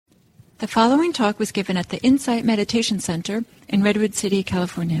The following talk was given at the Insight Meditation Center in Redwood City,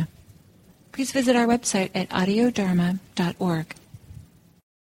 California. Please visit our website at audiodharma.org.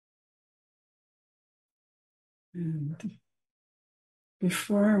 And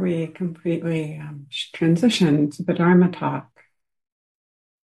before we completely transition to the Dharma talk, at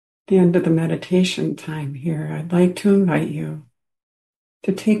the end of the meditation time here, I'd like to invite you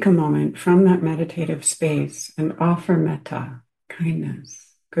to take a moment from that meditative space and offer metta, kindness,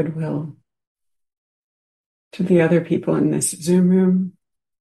 goodwill, to the other people in this Zoom room,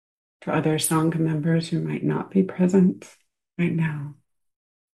 to other Sangha members who might not be present right now,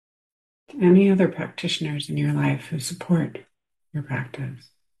 to any other practitioners in your life who support your practice.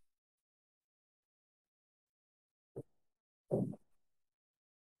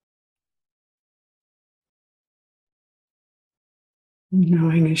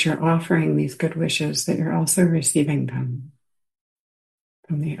 Knowing as you're offering these good wishes that you're also receiving them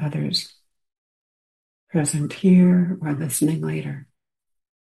from the others present here or listening later.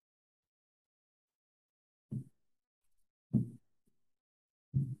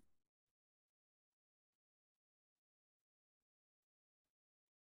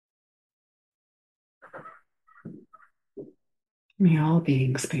 May all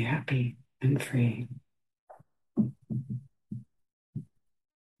beings be happy and free.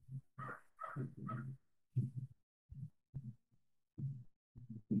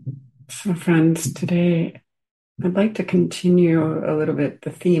 So friends, today I'd like to continue a little bit the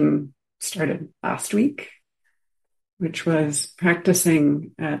theme started last week, which was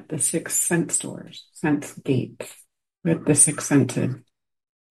practicing at the six sense doors, sense gates, with the six senses.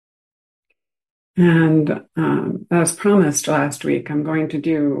 And as promised last week, I'm going to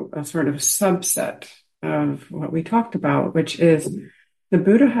do a sort of subset of what we talked about, which is the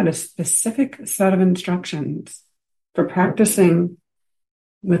Buddha had a specific set of instructions for practicing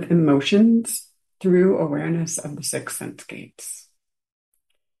with emotions through awareness of the six sense gates.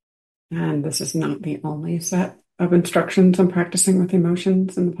 And this is not the only set of instructions on practicing with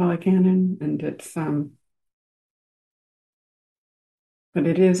emotions in the Pali Canon, and it's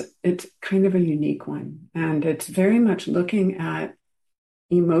kind of a unique one. And it's very much looking at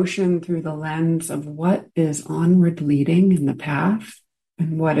emotion through the lens of what is onward leading in the path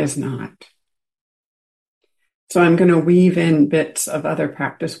and what is not. So I'm going to weave in bits of other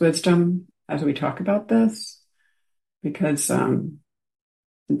practice wisdom as we talk about this, because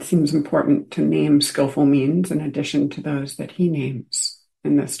it seems important to name skillful means in addition to those that he names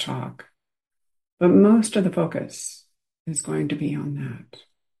in this talk. But most of the focus is going to be on that,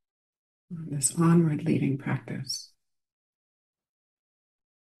 on this onward leading practice.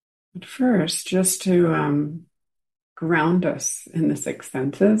 But first, just to ground us in the six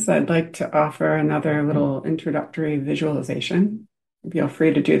senses, I'd like to offer another little introductory visualization. Feel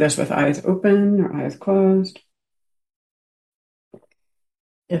free to do this with eyes open or eyes closed.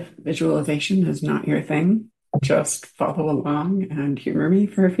 If visualization is not your thing, just follow along and humor me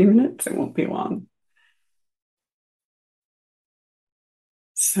for a few minutes. It won't be long.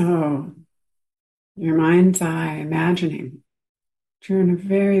 So, your mind's eye imagining you're in a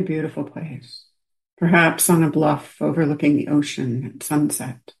very beautiful place, perhaps on a bluff overlooking the ocean at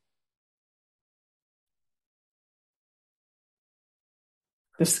sunset.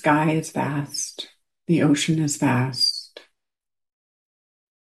 The sky is vast. The ocean is vast.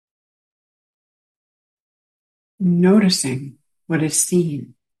 Noticing what is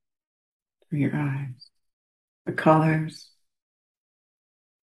seen through your eyes, the colors,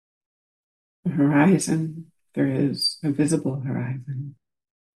 the horizon, there is a visible horizon,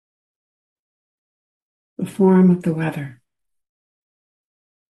 the form of the weather.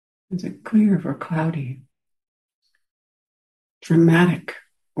 Is it clear or cloudy? Dramatic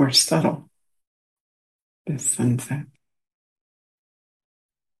or subtle, this sunset?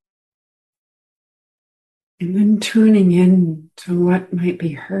 And then tuning in to what might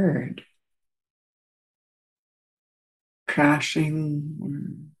be heard. Crashing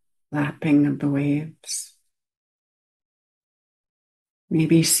or lapping of the waves.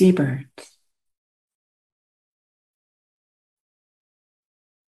 Maybe seabirds.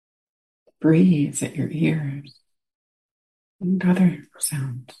 Breeze at your ears. And other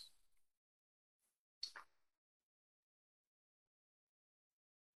sounds.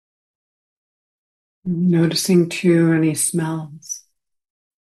 Noticing too any smells.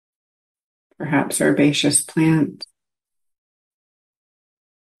 Perhaps herbaceous plants.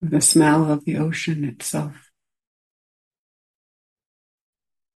 The smell of the ocean itself.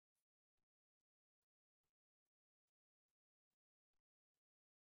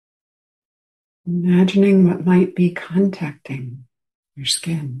 Imagining what might be contacting your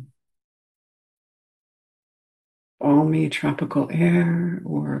skin, balmy tropical air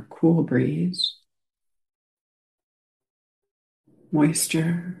or cool breeze,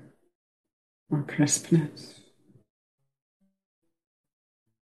 moisture or crispness.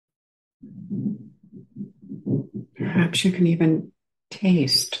 Perhaps you can even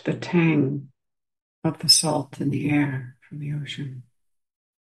taste the tang of the salt in the air from the ocean.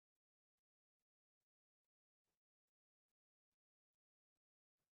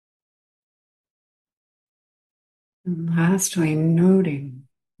 And lastly, noticing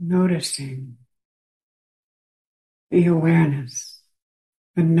the awareness,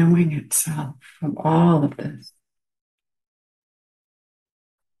 the knowing itself of all of this.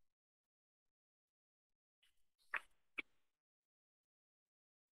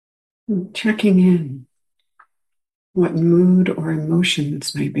 And checking in what mood or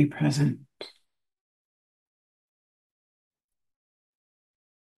emotions might be present.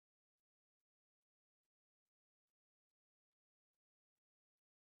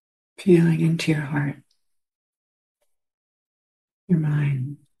 Feeling into your heart, your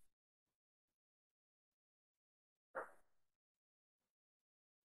mind.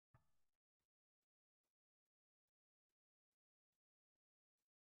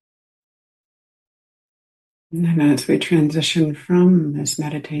 And then as we transition from this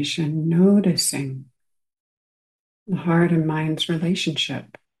meditation, noticing the heart and mind's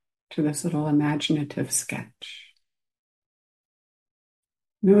relationship to this little imaginative sketch.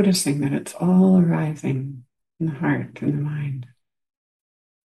 Noticing that it's all arising in the heart and the mind.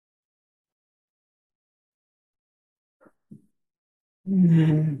 And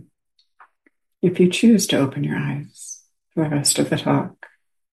then, if you choose to open your eyes for the rest of the talk,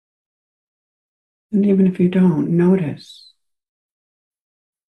 and even if you don't, notice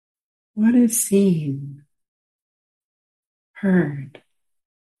what is seen, heard,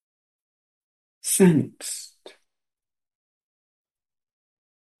 sensed,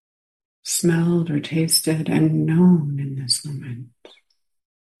 smelled or tasted, and known in this moment.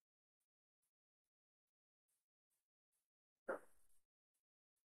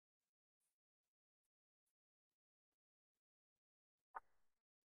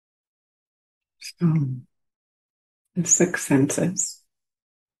 So, the six senses.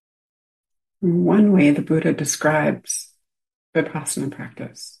 One way the Buddha describes Vipassana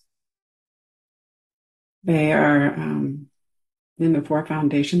practice. They are in the four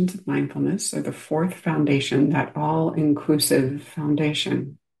foundations of mindfulness, or the fourth foundation, that all-inclusive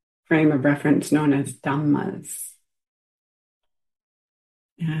foundation, frame of reference known as Dhammas.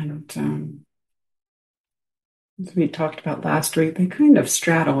 And as we talked about last week, they kind of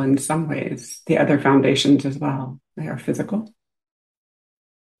straddle in some ways the other foundations as well. They are physical,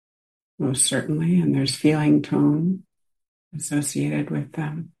 most certainly, and there's feeling tone associated with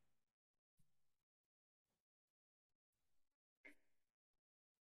them.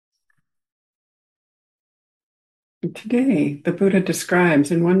 Today, the Buddha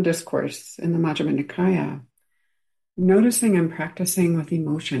describes in one discourse in the Majjhima Nikaya, noticing and practicing with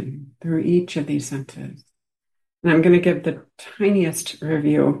emotion through each of these senses. And I'm going to give the tiniest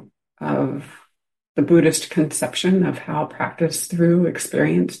review of the Buddhist conception of how practice through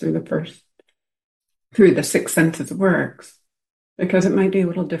experience through the six senses works, because it might be a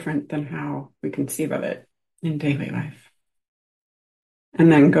little different than how we conceive of it in daily life.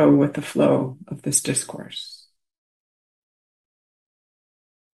 And then go with the flow of this discourse.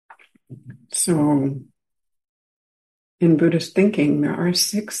 So, in Buddhist thinking, there are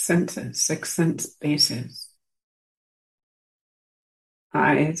six senses, six sense bases.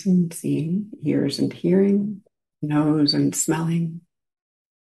 Eyes and seeing, ears and hearing, nose and smelling,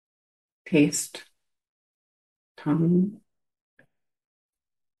 taste, tongue,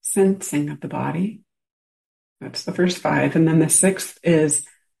 sensing of the body. That's the first five. And then the sixth is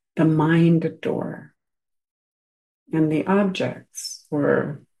the mind door. And the objects,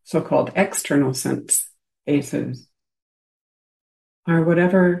 or so-called external sense bases, are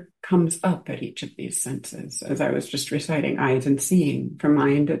whatever comes up at each of these senses. As I was just reciting, eyes and seeing. For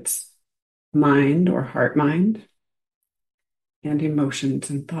mind, it's mind or heart mind, and emotions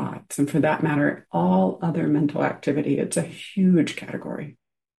and thoughts. And for that matter, all other mental activity. It's a huge category.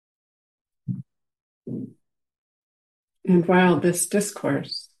 And while this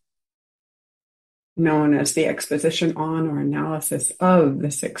discourse, known as the exposition on or analysis of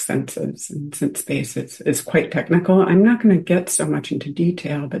the six senses and sense bases, is quite technical, I'm not going to get so much into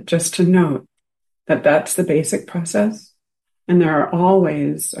detail, but just to note that that's the basic process. And there are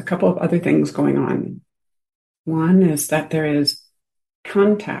always a couple of other things going on. One is that there is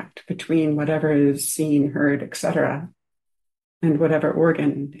contact between whatever is seen, heard, etc., and whatever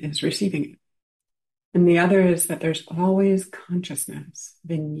organ is receiving it. And the other is that there's always consciousness,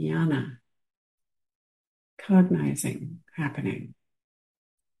 vijnana, cognizing happening,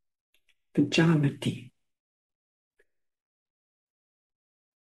 vijanati.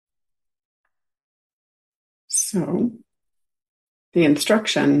 So the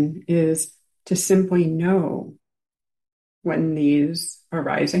instruction is to simply know when these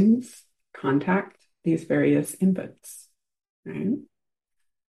arisings contact these various inputs, right?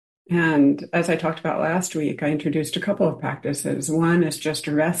 And as I talked about last week, I introduced a couple of practices. One is just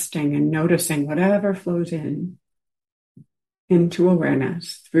resting and noticing whatever flows into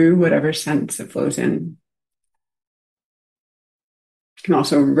awareness through whatever sense it flows in. You can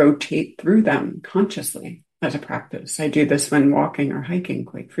also rotate through them consciously as a practice. I do this when walking or hiking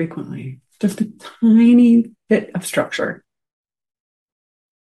quite frequently. Just a tiny bit of structure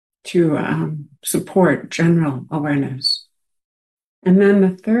to support general awareness. And then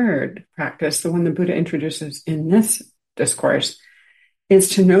the third practice, the one the Buddha introduces in this discourse, is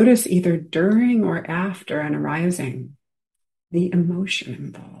to notice either during or after an arising the emotion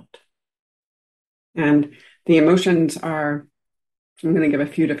involved. And the emotions are, I'm going to give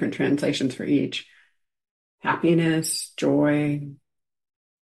a few different translations for each: happiness, joy,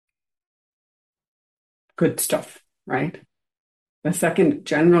 good stuff, right? The second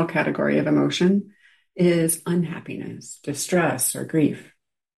general category of emotion is unhappiness, distress, or grief.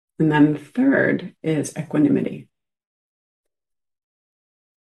 And then the third is equanimity.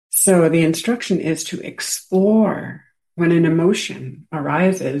 So the instruction is to explore when an emotion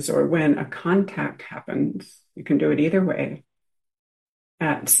arises or when a contact happens. You can do it either way.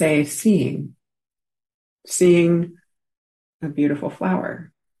 At, say, seeing a beautiful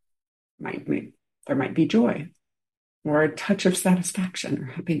flower. There might be joy or a touch of satisfaction or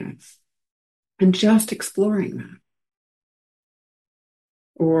happiness. And just exploring that.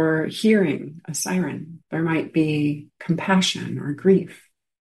 Or hearing a siren, there might be compassion or grief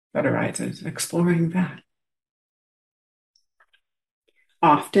that arises, exploring that.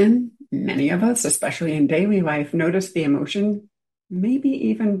 Often, many of us, especially in daily life, notice the emotion maybe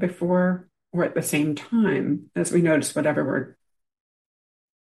even before or at the same time as we notice whatever we're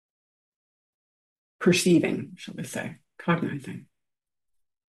perceiving, shall we say, cognizing.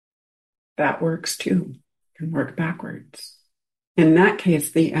 That works too, can work backwards. In that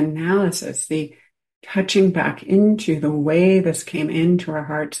case, the analysis, the touching back into the way this came into our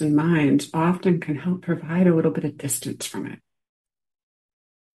hearts and minds often can help provide a little bit of distance from it,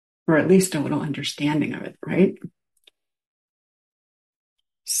 or at least a little understanding of it, right?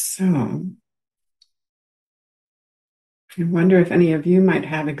 So I wonder if any of you might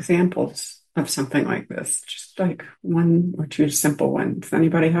have examples of something like this, just like one or two simple ones. Does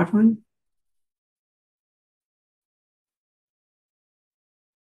anybody have one?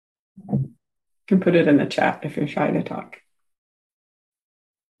 You can put it in the chat if you're shy to talk.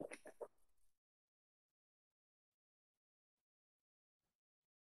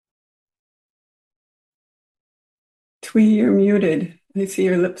 Twee, you're muted. I see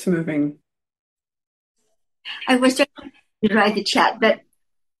your lips moving. I was trying to write the chat, but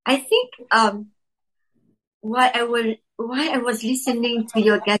I think while I was listening to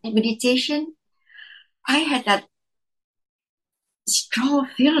your guided meditation, I had that strong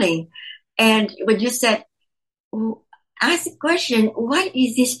feeling. And when you said, ask the question, what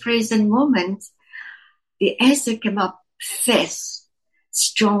is this present moment? The answer came up: faith,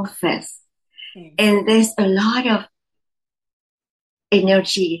 strong faith. And there's a lot of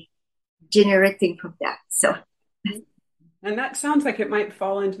energy generating from that. So, and that sounds like it might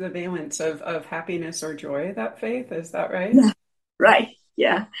fall into the valence of happiness or joy, that faith. Is that right? Yeah, right.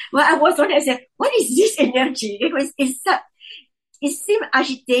 Yeah. Well, I was wondering, I said, what is this energy? It seemed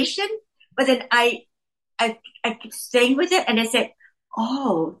agitation, but then I kept staying with it, and I said,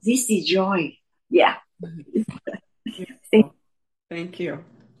 oh, this is joy. Yeah. Thank you. Thank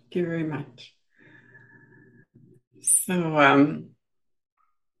you very much. So,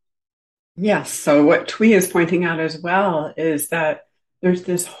 yes. So what Twee is pointing out as well is that there's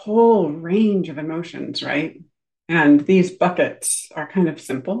this whole range of emotions, right? And these buckets are kind of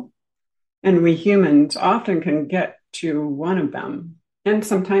simple. And we humans often can get to one of them. And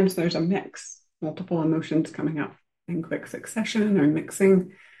sometimes there's a mix, multiple emotions coming up in quick succession or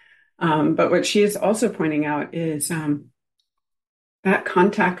mixing. But what she is also pointing out is that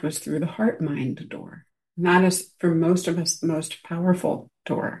contact was through the heart-mind door. And that is, for most of us, the most powerful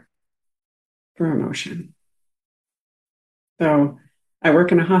door for emotion. So I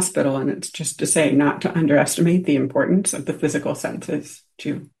work in a hospital, and it's just to say not to underestimate the importance of the physical senses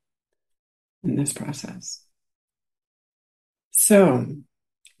too in this process. So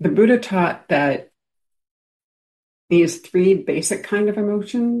the Buddha taught that these three basic kind of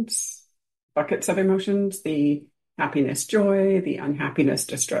emotions, buckets of emotions, the happiness, joy, the unhappiness,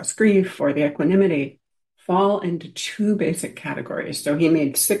 distress, grief, or the equanimity, fall into two basic categories. So he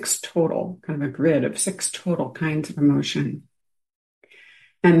made 6 total, kind of a grid of 6 total kinds of emotion.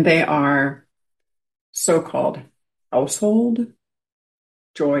 And they are so-called household,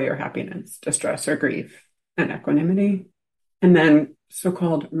 joy or happiness, distress or grief, and equanimity. And then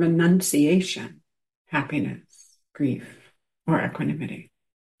so-called renunciation, happiness, grief, or equanimity.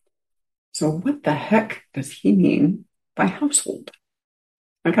 So what the heck does he mean by household?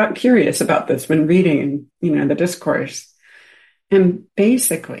 I got curious about this when reading, the discourse. And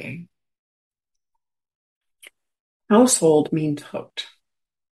basically, household means hooked.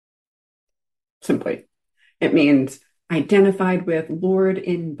 Simply, it means identified with, lured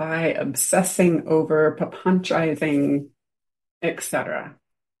in by, obsessing over, papanchizing, etc.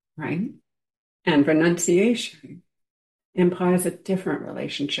 Right? And renunciation implies a different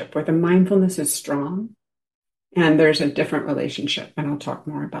relationship where the mindfulness is strong and there's a different relationship. And I'll talk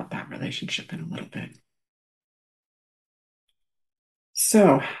more about that relationship in a little bit.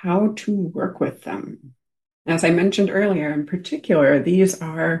 So, how to work with them? As I mentioned earlier, in particular, these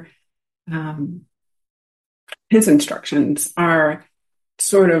are his instructions are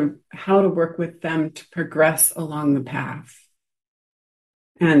sort of how to work with them to progress along the path.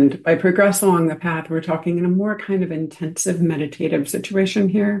 And by progress along the path, we're talking in a more kind of intensive meditative situation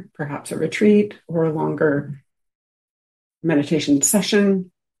here, perhaps a retreat or a longer meditation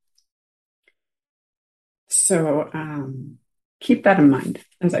session. So keep that in mind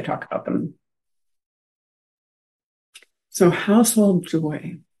as I talk about them. So household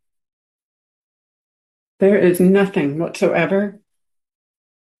joy. There is nothing whatsoever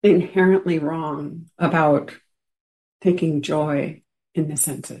inherently wrong about taking joy in the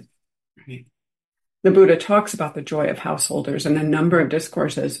senses, right? The Buddha talks about the joy of householders in a number of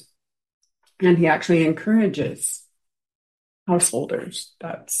discourses, and he actually encourages householders,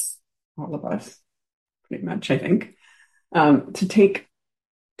 that's all of us, pretty much, I think, to take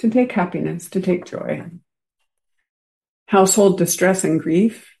happiness, to take joy. Household distress and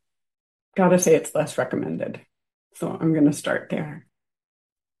grief, gotta say it's less recommended. So I'm going to start there.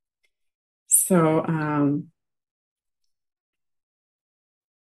 So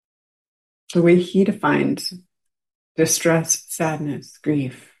the way he defines distress, sadness,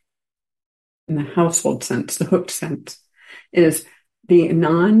 grief in the household sense, the hooked sense, is the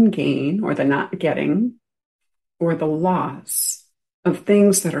non-gain or the not getting or the loss of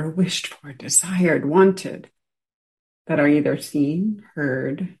things that are wished for, desired, wanted, that are either seen,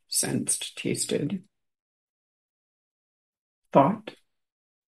 heard, sensed, tasted, thought,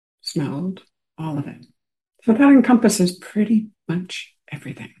 smelled, all of it. So that encompasses pretty much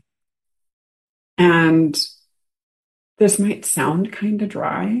everything. And this might sound kind of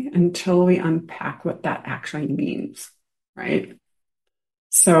dry until we unpack what that actually means, right?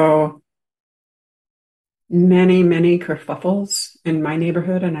 So many, many kerfuffles in my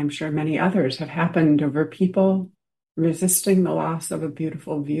neighborhood, and I'm sure many others, have happened over people resisting the loss of a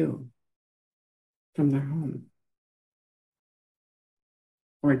beautiful view from their home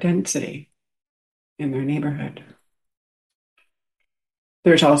or density in their neighborhood.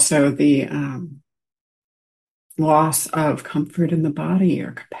 There's also the loss of comfort in the body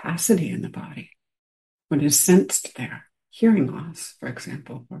or capacity in the body, what is sensed there. Hearing loss, for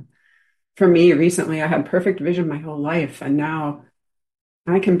example. For me, recently, I had perfect vision my whole life, and now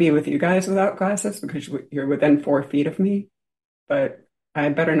I can be with you guys without glasses because you're within 4 feet of me, but I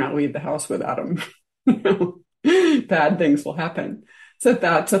better not leave the house without them. Bad things will happen. So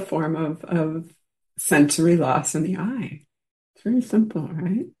that's a form of sensory loss in the eye. It's very simple,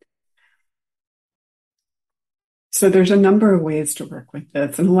 right? So there's a number of ways to work with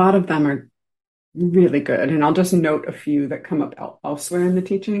this, and a lot of them are really good. And I'll just note a few that come up elsewhere in the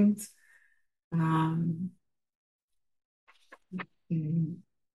teachings.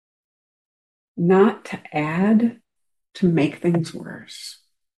 Not to add to make things worse,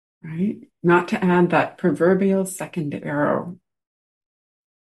 right? Not to add that proverbial second arrow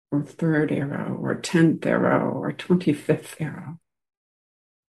or third arrow or 10th arrow or 25th arrow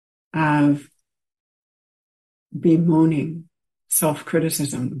of bemoaning,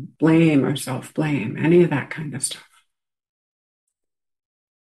 self-criticism, blame or self-blame, any of that kind of stuff.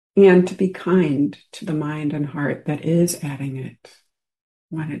 And to be kind to the mind and heart that is adding it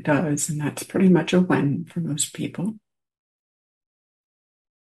when it does, and that's pretty much a win for most people,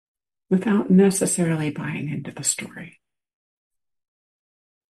 without necessarily buying into the story.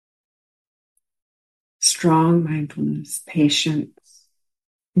 Strong mindfulness, patience,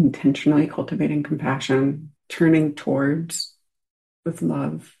 intentionally cultivating compassion, turning towards with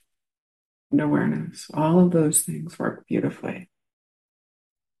love and awareness. All of those things work beautifully.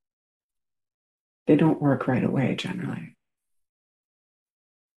 They don't work right away generally.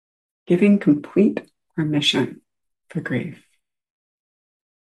 Giving complete permission for grief.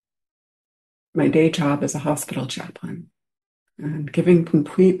 My day job is a hospital chaplain, and giving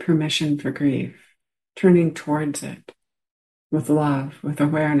complete permission for grief, turning towards it with love, with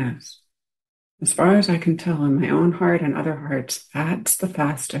awareness. As far as I can tell in my own heart and other hearts, that's the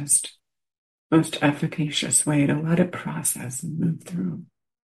fastest, most efficacious way to let it process and move through.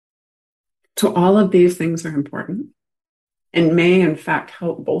 So all of these things are important and may, in fact,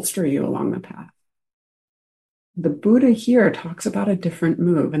 help bolster you along the path. The Buddha here talks about a different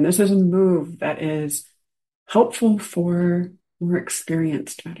move, and this is a move that is helpful for more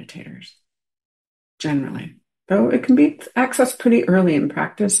experienced meditators, generally. Though it can be accessed pretty early in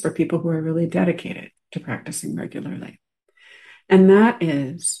practice for people who are really dedicated to practicing regularly. And that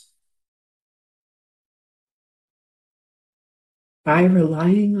is by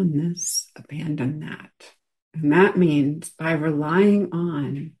relying on this, abandon that. And that means by relying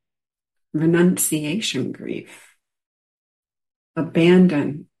on renunciation grief,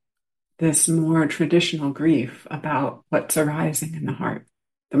 abandon this more traditional grief about what's arising in the heart,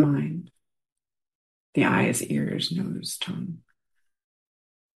 the mind, the eyes, ears, nose, tongue,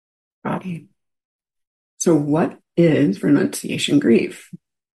 body. So what is renunciation grief?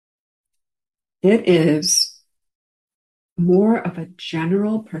 It is more of a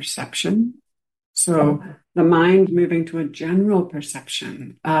general perception. So the mind moving to a general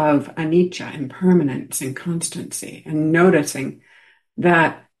perception of anicca, impermanence, and constancy, and noticing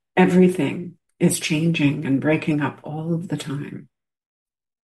that everything is changing and breaking up all of the time.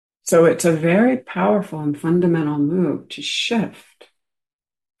 So it's a very powerful and fundamental move to shift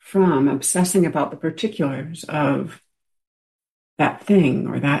from obsessing about the particulars of that thing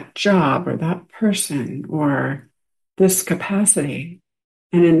or that job or that person or this capacity,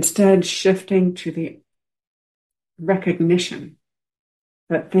 and instead shifting to the recognition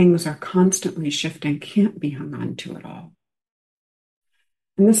that things are constantly shifting, can't be hung on to at all.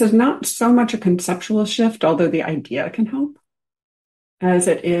 And this is not so much a conceptual shift, although the idea can help, as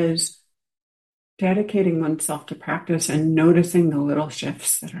it is dedicating oneself to practice and noticing the little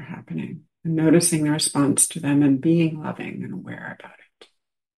shifts that are happening and noticing the response to them and being loving and aware about it.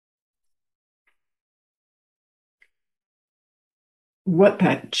 What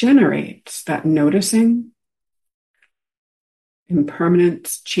that generates, that noticing,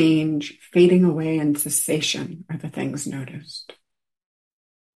 impermanence, change, fading away, and cessation are the things noticed.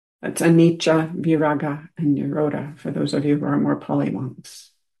 That's anicca, viraga, and nirodha, for those of you who are more polywonks.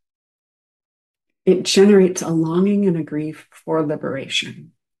 It generates a longing and a grief for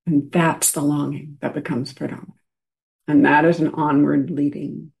liberation. And that's the longing that becomes predominant. And that is an onward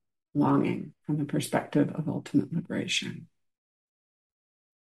leading longing from the perspective of ultimate liberation.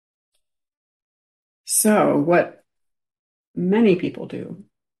 So what many people do,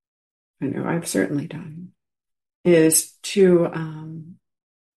 I know I've certainly done, is to,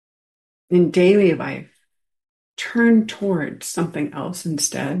 in daily life, turn towards something else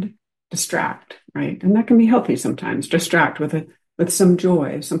instead, distract, right? And that can be healthy sometimes, distract with some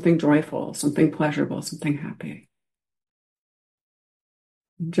joy, something joyful, something pleasurable, something happy.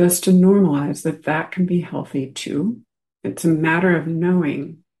 Just to normalize that can be healthy too. It's a matter of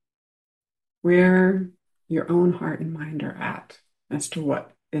knowing where your own heart and mind are at as to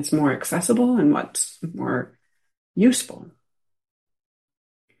what is more accessible and what's more useful.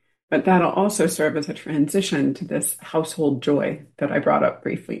 But that'll also serve as a transition to this household joy that I brought up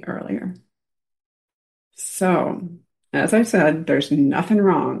briefly earlier. So, as I said, there's nothing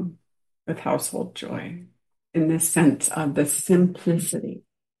wrong with household joy in the sense of the simplicity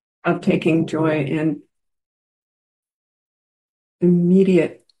of taking joy in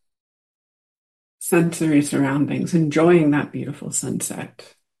immediate sensory surroundings, enjoying that beautiful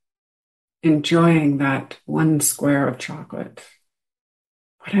sunset, enjoying that one square of chocolate,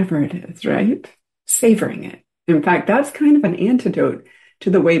 whatever it is, right? Savoring it. In fact, that's kind of an antidote to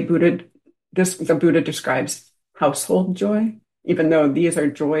the way the Buddha describes household joy, even though these are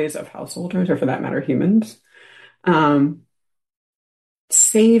joys of householders, or for that matter, humans.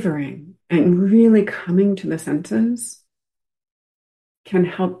 Savoring and really coming to the senses can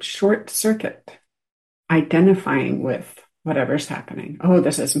help short circuit identifying with whatever's happening. Oh,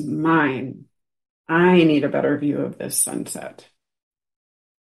 this is mine. I need a better view of this sunset.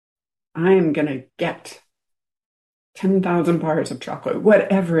 I'm going to get 10,000 bars of chocolate,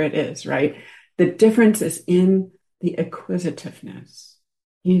 whatever it is, right? The difference is in the acquisitiveness.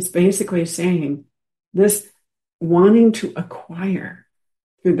 He's basically saying this wanting to acquire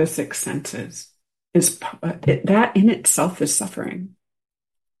through the six senses is that in itself is suffering,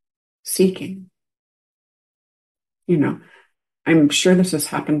 seeking. I'm sure this has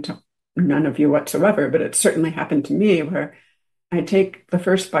happened to none of you whatsoever, but it certainly happened to me where I take the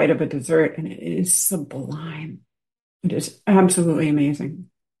first bite of a dessert and it is sublime. It is absolutely amazing.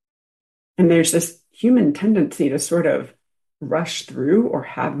 And there's this human tendency to sort of rush through or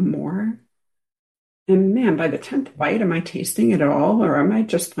have more. And man, by the 10th bite, am I tasting it all or am I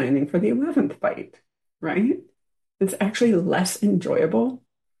just planning for the 11th bite? Right? It's actually less enjoyable.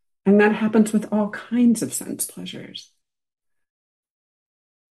 And that happens with all kinds of sense pleasures.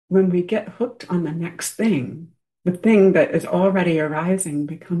 When we get hooked on the next thing, the thing that is already arising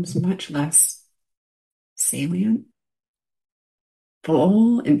becomes much less salient,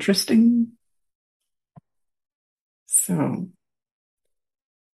 full, interesting. So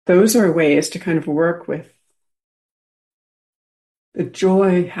those are ways to kind of work with the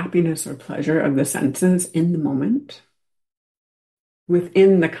joy, happiness, or pleasure of the senses in the moment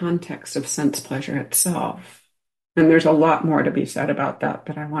within the context of sense pleasure itself. And there's a lot more to be said about that,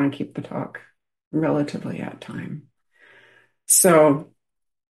 but I want to keep the talk relatively at time. So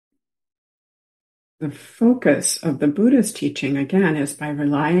the focus of the Buddha's teaching, again, is by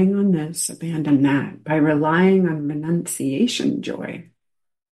relying on this, abandon that. By relying on renunciation joy,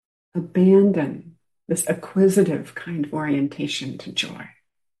 abandon this acquisitive kind of orientation to joy.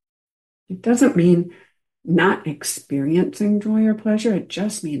 It doesn't mean not experiencing joy or pleasure. It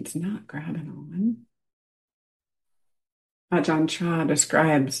just means not grabbing on. Ajahn Chah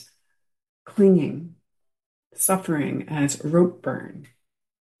describes clinging, suffering as rope burn.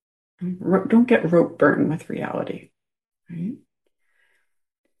 Don't get rope burn with reality, right?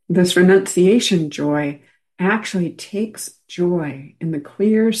 This renunciation joy actually takes joy in the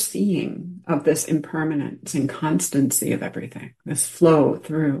clear seeing of this impermanence and constancy of everything, this flow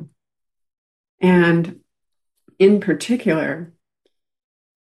through. And in particular,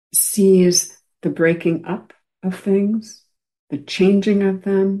 sees the breaking up of things, the changing of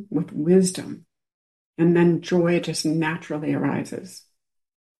them with wisdom, and then joy just naturally arises.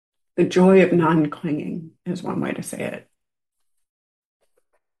 The joy of non-clinging is one way to say it.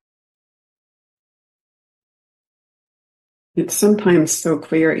 It's sometimes so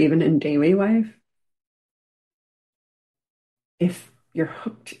clear even in daily life. If you're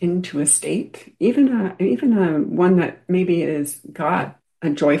hooked into a state, even a one that maybe is got a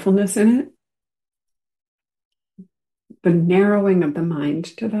joyfulness in it, the narrowing of the mind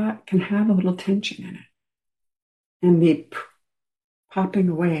to that can have a little tension in it. And the popping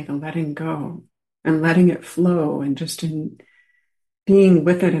away, the letting go, and letting it flow, and just in being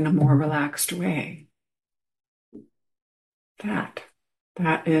with it in a more relaxed way. That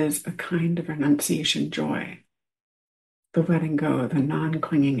is a kind of renunciation joy. The letting go, the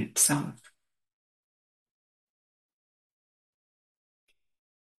non-clinging itself.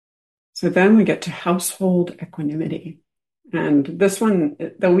 So then we get to household equanimity. And this one,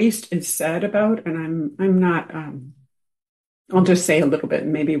 the least is said about, and I'm not, I'll just say a little bit,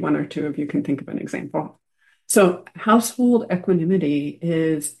 and maybe one or two of you can think of an example. So household equanimity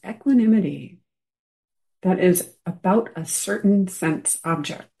is equanimity that is about a certain sense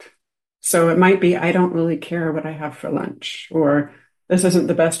object. So it might be, I don't really care what I have for lunch, or this isn't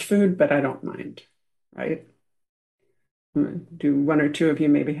the best food, but I don't mind, right? Do one or two of you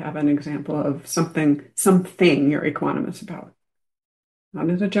maybe have an example of something you're equanimous about? Not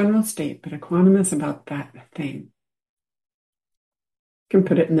as a general state, but equanimous about that thing. You can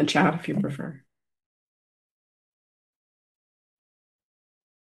put it in the chat if you prefer.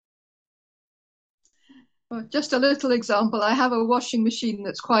 Well, just a little example. I have a washing machine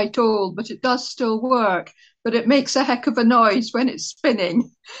that's quite old, but it does still work. But it makes a heck of a noise when it's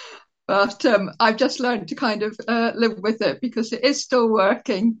spinning. But I've just learned to kind of live with it because it is still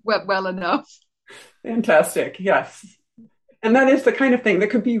working well enough. Fantastic. Yes. And that is the kind of thing that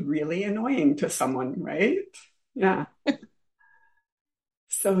could be really annoying to someone, right? Yeah.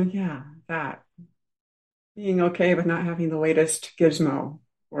 So yeah, that being okay with not having the latest gizmo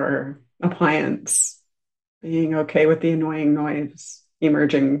or appliance, being okay with the annoying noise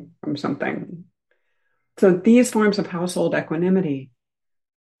emerging from something. So these forms of household equanimity,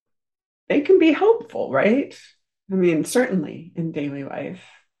 they can be helpful, right? I mean, certainly in daily life.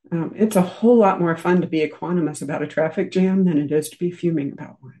 It's a whole lot more fun to be equanimous about a traffic jam than it is to be fuming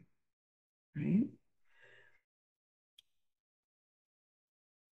about one, right?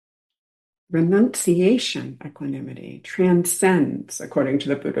 Renunciation equanimity transcends, according to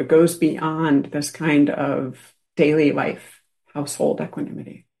the Buddha, goes beyond this kind of daily life household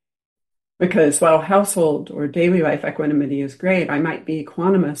equanimity. Because while household or daily life equanimity is great, I might be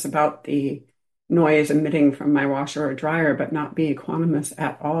equanimous about the noise emitting from my washer or dryer, but not be equanimous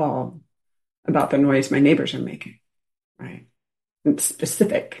at all about the noise my neighbors are making, right? It's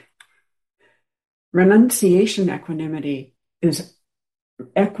specific. Renunciation equanimity is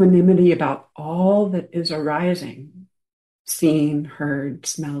equanimity about all that is arising, seen, heard,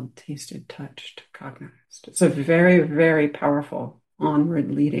 smelled, tasted, touched, cognized. It's a very, very powerful,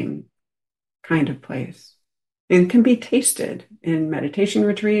 onward leading kind of place. And can be tasted in meditation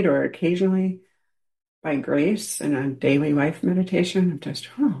retreat or occasionally by grace in a daily life meditation of just,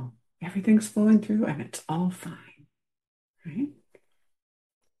 oh, everything's flowing through and it's all fine, right?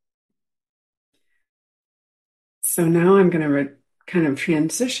 So now I'm going to kind of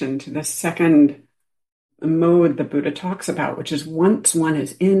transition to the second mode the Buddha talks about, which is once one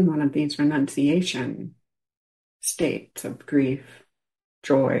is in one of these renunciation states of grief,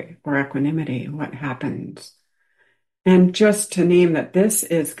 joy, or equanimity, what happens? And just to name that this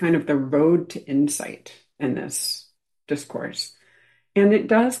is kind of the road to insight in this discourse. And it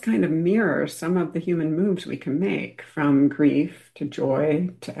does kind of mirror some of the human moves we can make from grief to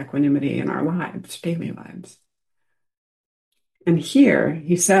joy to equanimity in our lives, daily lives. And here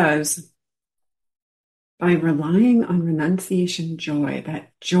he says, by relying on renunciation joy,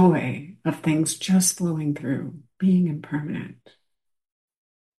 that joy of things just flowing through, being impermanent,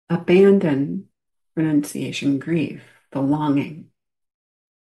 abandon renunciation grief, the longing,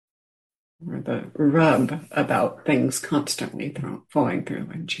 or the rub about things constantly flowing through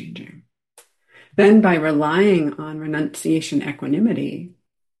and changing. Then by relying on renunciation equanimity,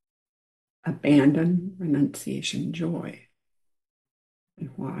 abandon renunciation joy. And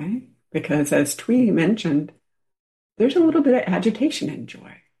why? Because as Twee mentioned, there's a little bit of agitation in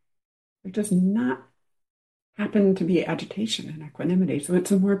joy. There does not happen to be agitation in equanimity, so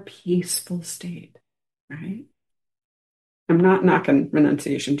it's a more peaceful state, right? I'm not knocking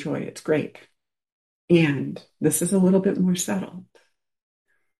renunciation joy, it's great. And this is a little bit more settled.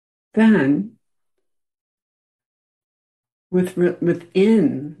 Then,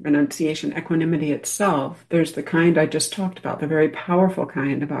 within renunciation equanimity itself, there's the kind I just talked about, the very powerful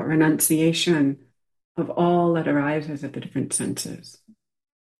kind about renunciation of all that arises at the different senses.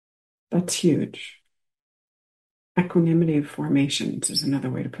 That's huge. Equanimity of formations is another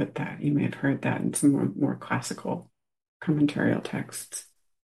way to put that. You may have heard that in some more classical commentarial texts.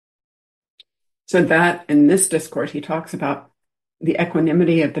 So that in this discourse, he talks about the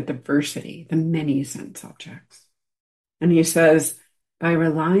equanimity of the diversity, the many sense objects. And he says, by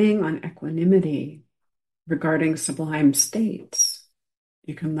relying on equanimity regarding sublime states,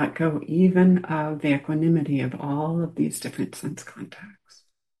 you can let go even of the equanimity of all of these different sense contacts.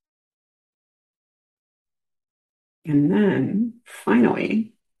 And then,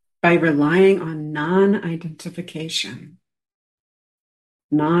 finally, by relying on non-identification,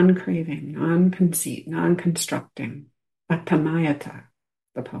 non-craving, non-conceit, non-constructing, apamayata,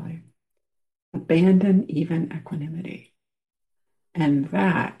 the Pali, abandon even equanimity. And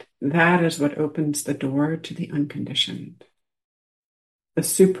that is what opens the door to the unconditioned, the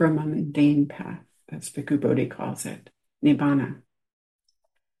supramundane path, as Bhikkhu Bodhi calls it, nibbana.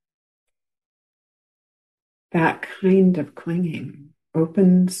 That kind of clinging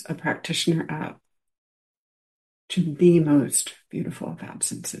opens a practitioner up to the most beautiful of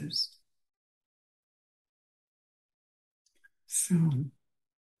absences. So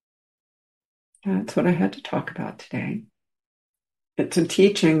that's what I had to talk about today. It's a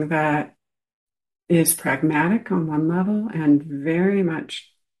teaching that is pragmatic on one level and very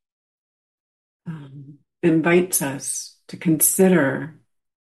much invites us to consider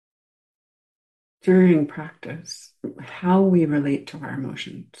during practice how we relate to our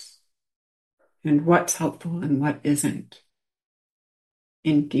emotions and what's helpful and what isn't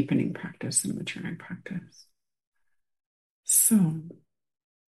in deepening practice and maturing practice. So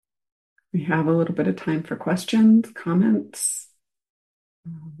we have a little bit of time for questions, comments,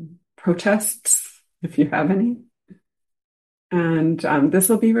 protests, if you have any. And this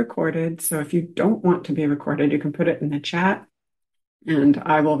will be recorded. So if you don't want to be recorded, you can put it in the chat and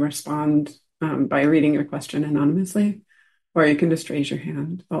I will respond by reading your question anonymously, or you can just raise your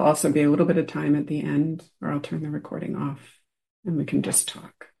hand. There'll also be a little bit of time at the end where I'll turn the recording off and we can just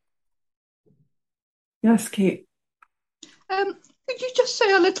talk. Yes, Kate. Could you just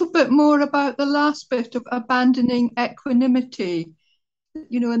say a little bit more about the last bit of abandoning equanimity?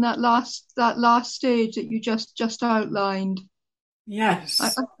 You know, in that last stage that you just outlined. Yes. I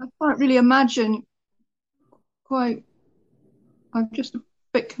can't really imagine quite. I'm just a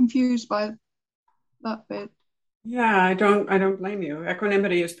bit confused by that bit. Yeah, I don't blame you.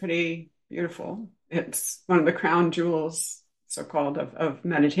 Equanimity is pretty beautiful. It's one of the crown jewels, so-called, of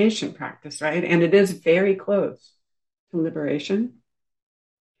meditation practice, right? And it is very close to liberation.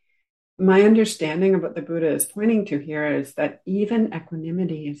 My understanding of what the Buddha is pointing to here is that even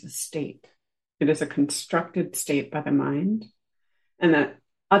equanimity is a state. It is a constructed state by the mind. And that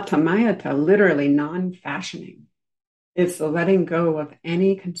atamayata, literally non-fashioning, is the letting go of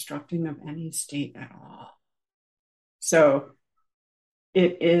any constructing of any state at all. So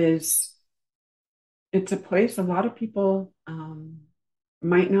it's a place a lot of people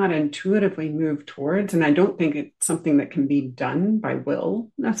might not intuitively move towards. And I don't think it's something that can be done by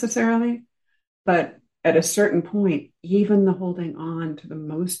will necessarily. But at a certain point, even the holding on to the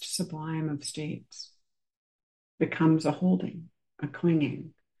most sublime of states becomes a holding, a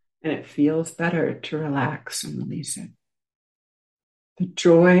clinging, and it feels better to relax and release it. The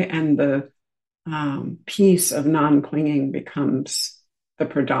joy and the peace of non-clinging becomes the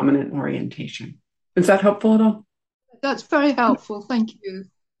predominant orientation. Is that helpful at all? That's very helpful. Thank you.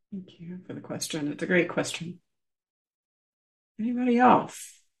 Thank you for the question. It's a great question. Anybody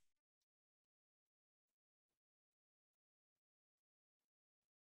else?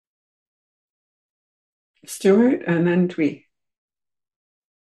 Stuart and then Twee.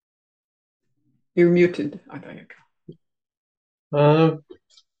 You're muted. Oh, there you go.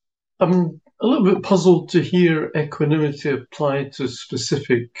 I'm a little bit puzzled to hear equanimity applied to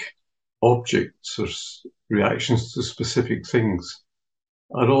specific objects or reactions to specific things.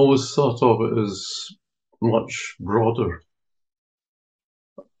 I'd always thought of it as much broader.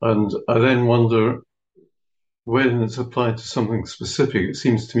 And I then wonder, when it's applied to something specific, it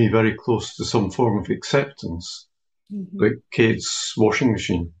seems to me very close to some form of acceptance, like Kate's washing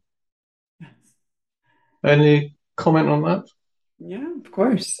machine. Yes. Any comment on that? Yeah, of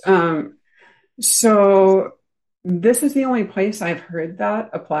course. So this is the only place I've heard that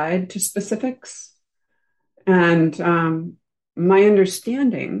applied to specifics. And my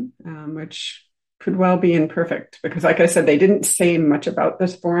understanding, which could well be imperfect, because like I said, they didn't say much about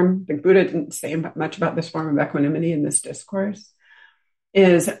this form. The Buddha didn't say much about this form of equanimity in this discourse,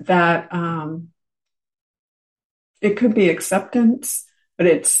 is that it could be acceptance, but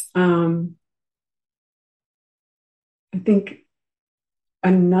it's, I think,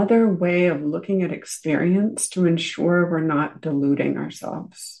 another way of looking at experience to ensure we're not deluding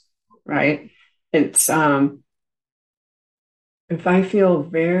ourselves, right? It's, if I feel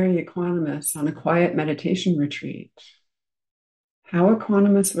very equanimous on a quiet meditation retreat, how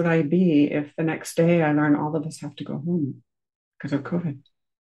equanimous would I be if the next day I learn all of us have to go home because of COVID,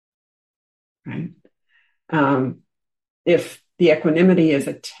 right? If the equanimity is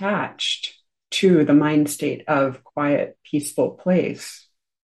attached to the mind state of quiet, peaceful place,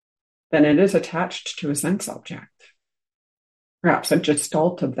 then it is attached to a sense object, perhaps a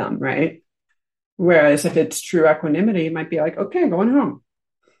gestalt of them, right? Whereas if it's true equanimity, it might be like, okay, going home,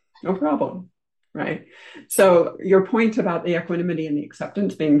 no problem, right? So your point about the equanimity and the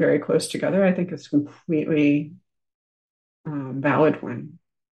acceptance being very close together, I think is completely valid one.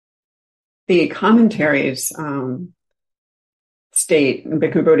 The commentaries state, and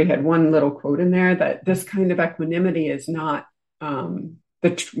Bhikkhu Bodhi had one little quote in there, that this kind of equanimity is not the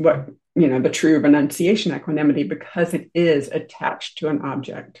true renunciation equanimity, because it is attached to an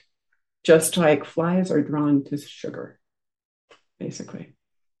object, just like flies are drawn to sugar, basically.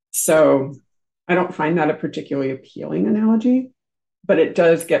 So I don't find that a particularly appealing analogy, but it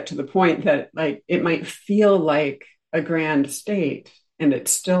does get to the point that, like, it might feel like a grand state, and it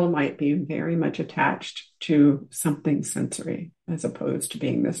still might be very much attached to something sensory, as opposed to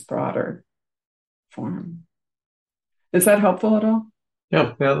being this broader form. Is that helpful at all?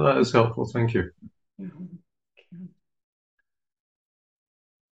 Yeah, that is helpful. Thank you. Yeah.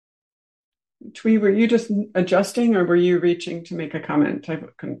 Twee, were you just adjusting, or were you reaching to make a comment? I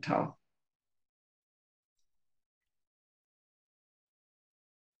couldn't tell.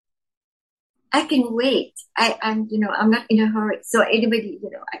 I can wait. I'm not in a hurry. So anybody,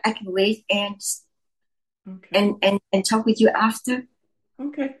 I can wait and talk with you after.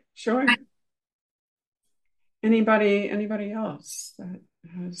 Okay, sure. Anybody else that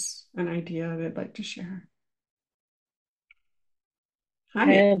has an idea they'd like to share? Hi.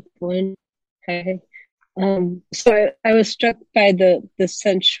 I have one. Hi. So I was struck by the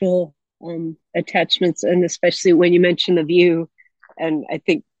sensual attachments, and especially when you mentioned the view. And I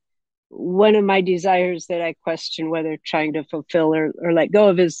think one of my desires that I question whether trying to fulfill or let go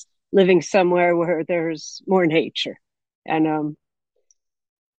of is living somewhere where there's more nature. And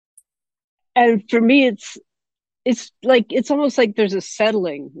for me, it's almost like there's a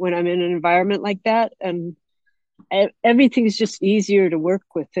settling when I'm in an environment like that. And everything's just easier to work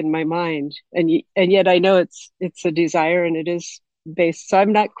with in my mind, and yet I know it's a desire and it is based. So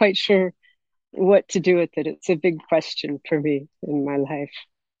I'm not quite sure what to do with it. It's a big question for me in my life.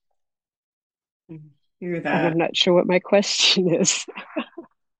 I hear that. And I'm not sure what my question is.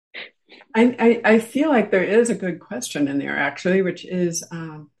 I feel like there is a good question in there, actually, which is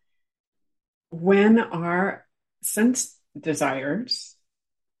when are sense desires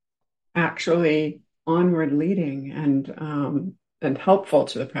actually onward leading and helpful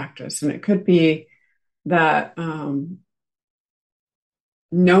to the practice? And it could be that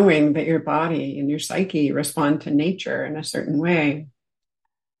knowing that your body and your psyche respond to nature in a certain way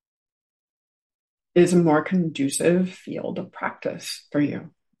is a more conducive field of practice for you,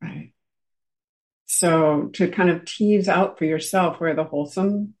 right? So to kind of tease out for yourself where the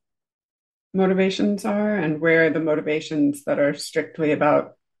wholesome motivations are and where the motivations that are strictly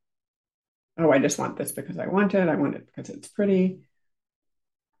about, oh, I just want this because I want it because it's pretty.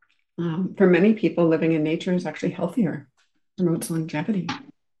 For many people, living in nature is actually healthier, promotes longevity.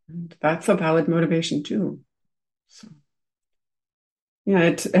 And that's a valid motivation too. So, yeah,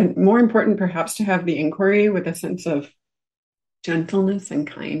 it's more important perhaps to have the inquiry with a sense of gentleness and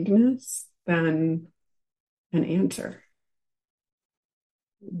kindness than an answer.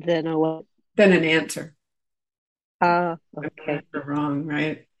 Then a what? Than an answer. Okay. Right or wrong,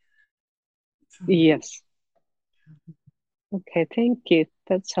 right? So, yes. Okay, thank you.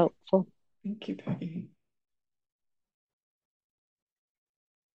 That's helpful. Thank you, Peggy.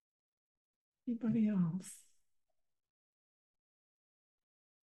 Anybody else?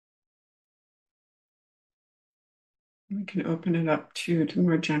 We can open it up to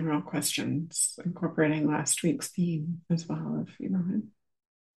more general questions, incorporating last week's theme as well, if you want.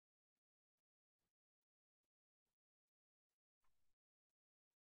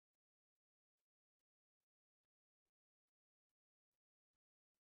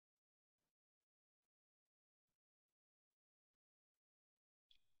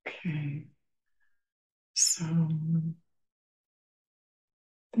 Okay. So,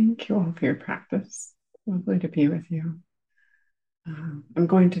 thank you all for your practice. Lovely to be with you. I'm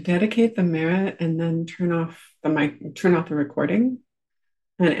going to dedicate the merit and then turn off the recording.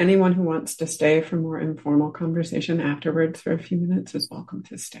 And anyone who wants to stay for more informal conversation afterwards for a few minutes is welcome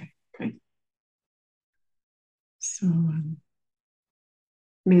to stay. Okay. So,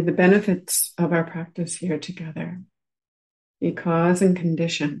 may the benefits of our practice here together be cause and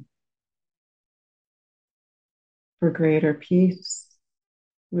condition for greater peace,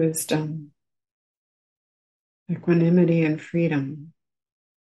 wisdom, equanimity, and freedom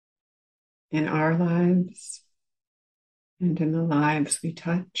in our lives and in the lives we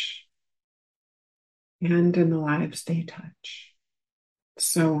touch and in the lives they touch.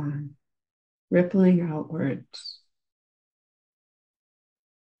 So on, rippling outwards,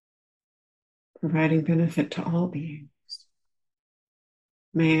 providing benefit to all beings.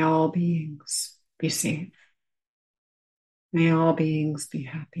 May all beings be safe. May all beings be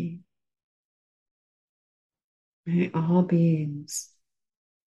happy. May all beings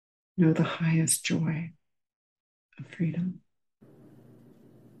know the highest joy of freedom.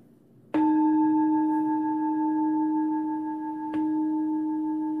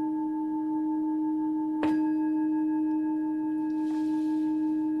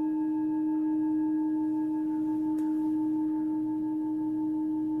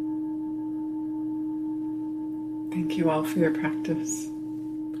 Thank you all for your practice.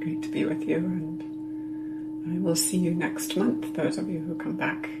 Great to be with you, and I will see you next month, those of you who come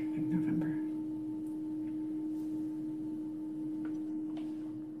back in November.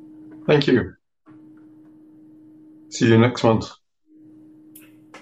 Thank you. See you next month.